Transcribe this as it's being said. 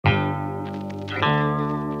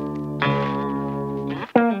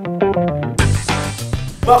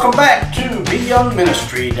Welcome back to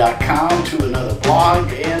BYoungMinistry.com, to another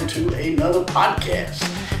blog and to another podcast.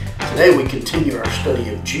 Today we continue our study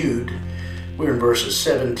of Jude. We're in verses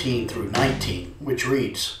 17 through 19, which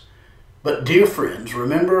reads, "But dear friends,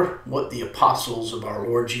 remember what the apostles of our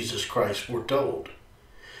Lord Jesus Christ foretold.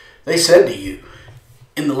 They said to you,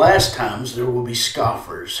 in the last times there will be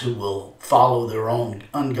scoffers who will follow their own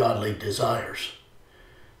ungodly desires.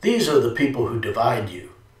 These are the people who divide you,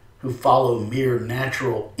 who follow mere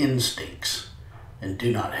natural instincts and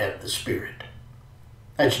do not have the Spirit."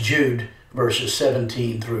 That's Jude verses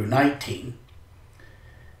 17 through 19.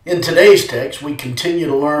 In today's text, we continue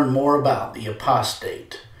to learn more about the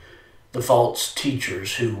apostate, the false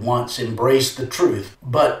teachers who once embraced the truth,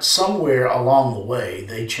 but somewhere along the way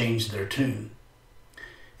they changed their tune.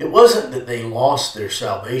 It wasn't that they lost their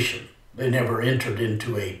salvation. They never entered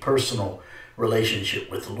into a personal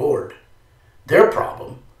relationship with the Lord. Their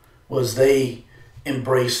problem was they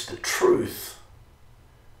embraced the truth,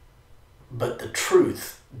 but the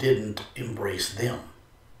truth didn't embrace them.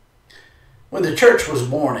 When the church was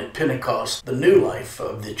born at Pentecost, the new life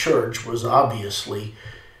of the church was obviously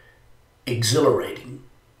exhilarating.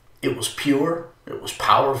 It was pure, it was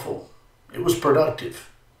powerful, it was productive.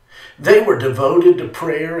 They were devoted to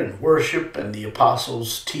prayer and worship and the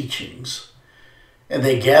apostles' teachings, and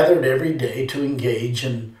they gathered every day to engage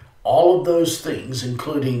in all of those things,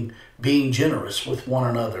 including being generous with one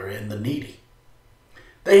another and the needy.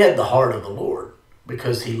 They had the heart of the Lord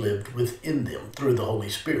because He lived within them through the Holy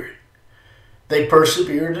Spirit. They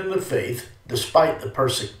persevered in the faith despite the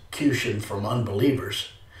persecution from unbelievers,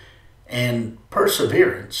 and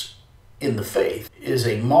perseverance in the faith is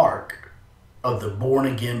a mark of the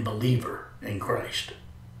born-again believer in Christ.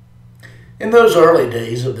 In those early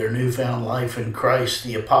days of their newfound life in Christ,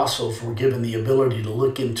 the apostles were given the ability to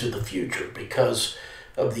look into the future because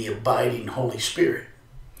of the abiding Holy Spirit.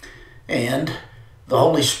 And the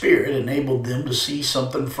Holy Spirit enabled them to see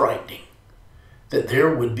something frightening, that there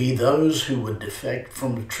would be those who would defect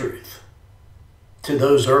from the truth. To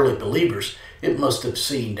those early believers, it must have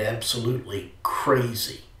seemed absolutely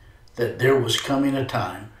crazy that there was coming a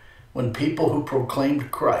time when people who proclaimed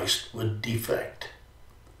Christ would defect.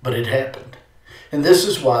 But it happened. And this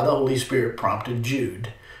is why the Holy Spirit prompted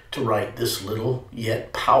Jude to write this little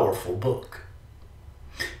yet powerful book.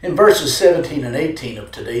 In verses 17 and 18 of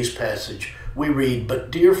today's passage, we read, "But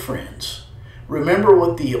dear friends, remember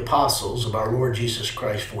what the apostles of our Lord Jesus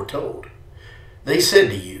Christ foretold. They said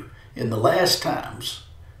to you, in the last times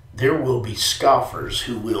there will be scoffers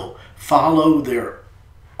who will follow their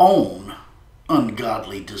own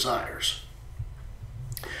ungodly desires."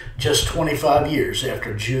 Just 25 years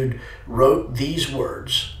after Jude wrote these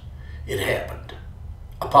words, it happened.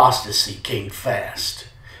 Apostasy came fast,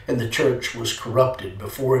 and the church was corrupted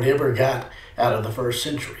before it ever got out of the first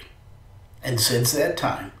century. And since that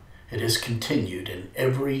time, it has continued in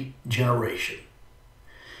every generation.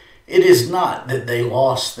 It is not that they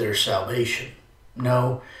lost their salvation.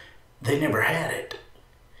 No, they never had it.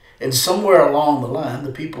 And somewhere along the line,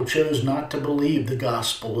 the people chose not to believe the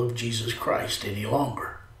gospel of Jesus Christ any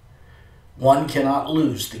longer. One cannot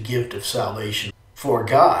lose the gift of salvation, for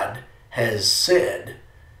God has said,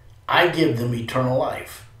 "I give them eternal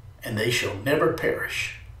life, and they shall never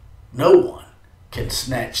perish. No one can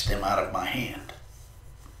snatch them out of my hand."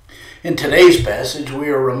 In today's passage, we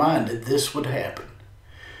are reminded this would happen.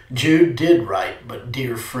 Jude did write, "But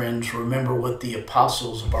dear friends, remember what the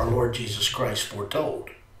apostles of our Lord Jesus Christ foretold."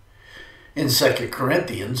 In 2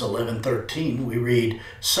 Corinthians 11:13, we read,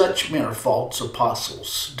 "Such men are false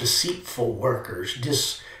apostles, deceitful workers,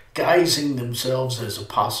 disguising themselves as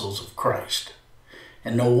apostles of Christ.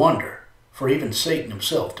 And no wonder, for even Satan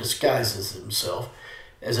himself disguises himself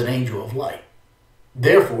as an angel of light.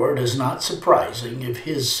 Therefore, it is not surprising if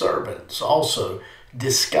his servants also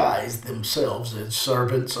disguise themselves as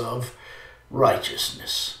servants of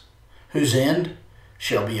righteousness, whose end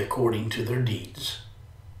shall be according to their deeds."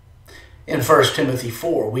 In 1 Timothy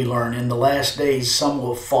 4, we learn, "In the last days some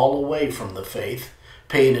will fall away from the faith,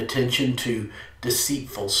 paying attention to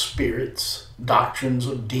deceitful spirits, doctrines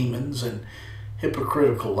of demons, and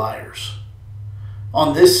hypocritical liars."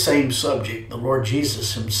 On this same subject, the Lord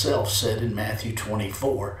Jesus himself said in Matthew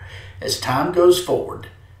 24, "As time goes forward,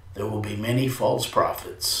 there will be many false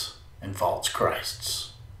prophets and false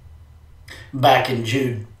Christs." Back in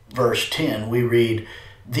Jude verse 10, we read,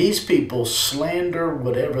 "These people slander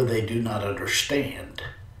whatever they do not understand,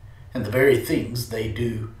 and the very things they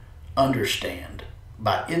do understand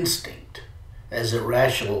by instinct, as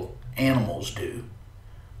irrational animals do,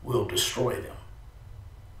 will destroy them."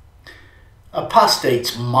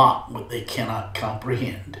 Apostates mock what they cannot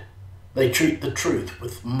comprehend. They treat the truth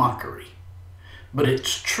with mockery. But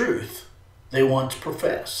it's truth they once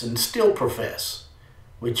profess and still profess,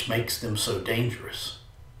 which makes them so dangerous.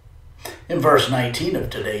 In verse 19 of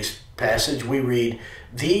today's passage, we read,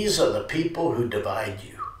 "These are the people who divide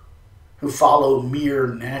you, who follow mere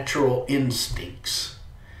natural instincts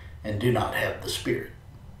and do not have the Spirit."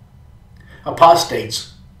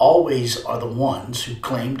 Apostates always are the ones who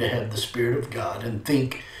claim to have the Spirit of God and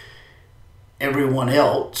think everyone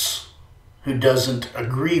else who doesn't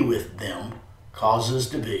agree with them causes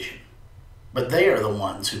division. But they are the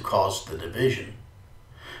ones who cause the division.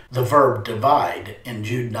 The verb divide in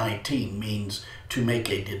Jude 19 means to make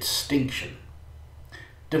a distinction.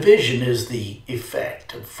 Division is the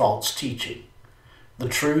effect of false teaching. The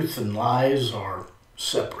truth and lies are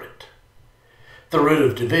separate. The root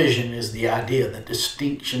of division is the idea that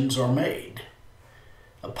distinctions are made.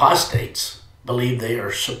 Apostates believe they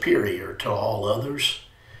are superior to all others.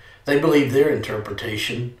 They believe their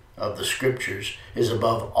interpretation of the Scriptures is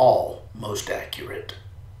above all most accurate.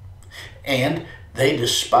 And they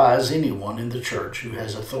despise anyone in the church who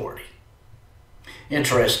has authority.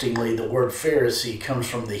 Interestingly, the word Pharisee comes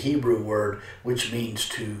from the Hebrew word which means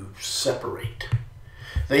to separate.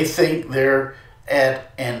 They think they're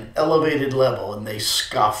at an elevated level and they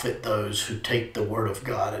scoff at those who take the Word of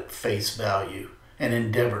God at face value and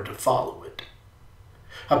endeavor to follow it.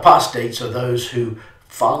 Apostates are those who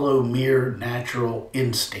follow mere natural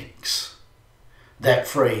instincts. That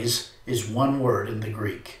phrase is one word in the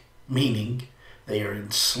Greek, meaning they are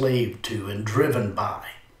enslaved to and driven by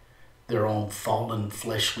their own fallen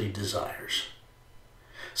fleshly desires.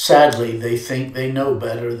 Sadly, they think they know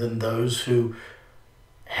better than those who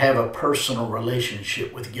have a personal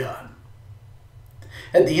relationship with God.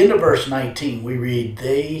 At the end of verse 19, we read,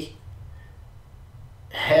 "They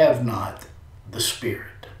have not the Spirit."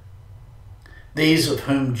 These of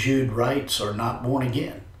whom Jude writes are not born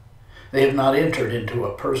again. They have not entered into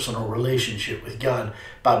a personal relationship with God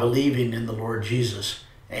by believing in the Lord Jesus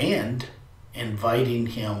and inviting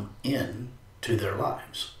Him in to their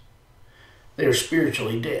lives. They are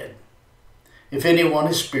spiritually dead. If anyone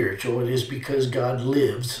is spiritual, it is because God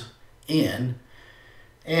lives in,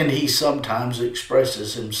 and He sometimes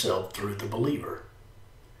expresses Himself through the believer.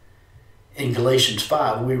 In Galatians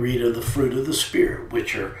 5, we read of the fruit of the Spirit,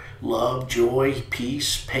 which are love, joy,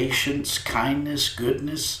 peace, patience, kindness,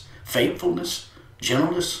 goodness, faithfulness,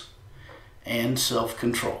 gentleness, and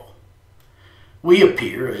self-control. We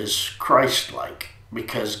appear as Christ-like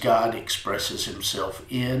because God expresses Himself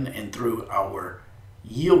in and through our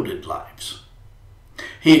yielded lives.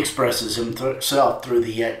 He expresses Himself through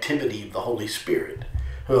the activity of the Holy Spirit,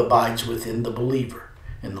 who abides within the believer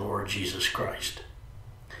in the Lord Jesus Christ.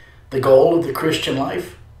 The goal of the Christian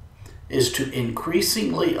life is to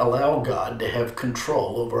increasingly allow God to have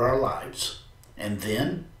control over our lives, and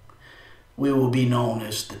then we will be known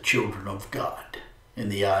as the children of God in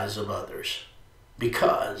the eyes of others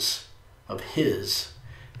because of His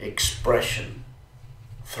expression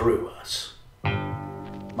through us.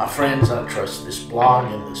 My friends, I trust this blog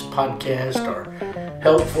and this podcast are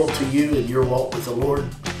helpful to you in your walk with the Lord.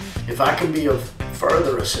 If I can be of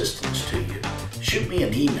further assistance to you, shoot me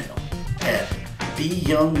an email at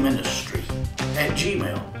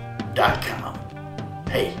BYoungMinistry@gmail.com.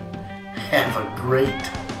 Hey, have a great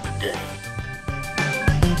day.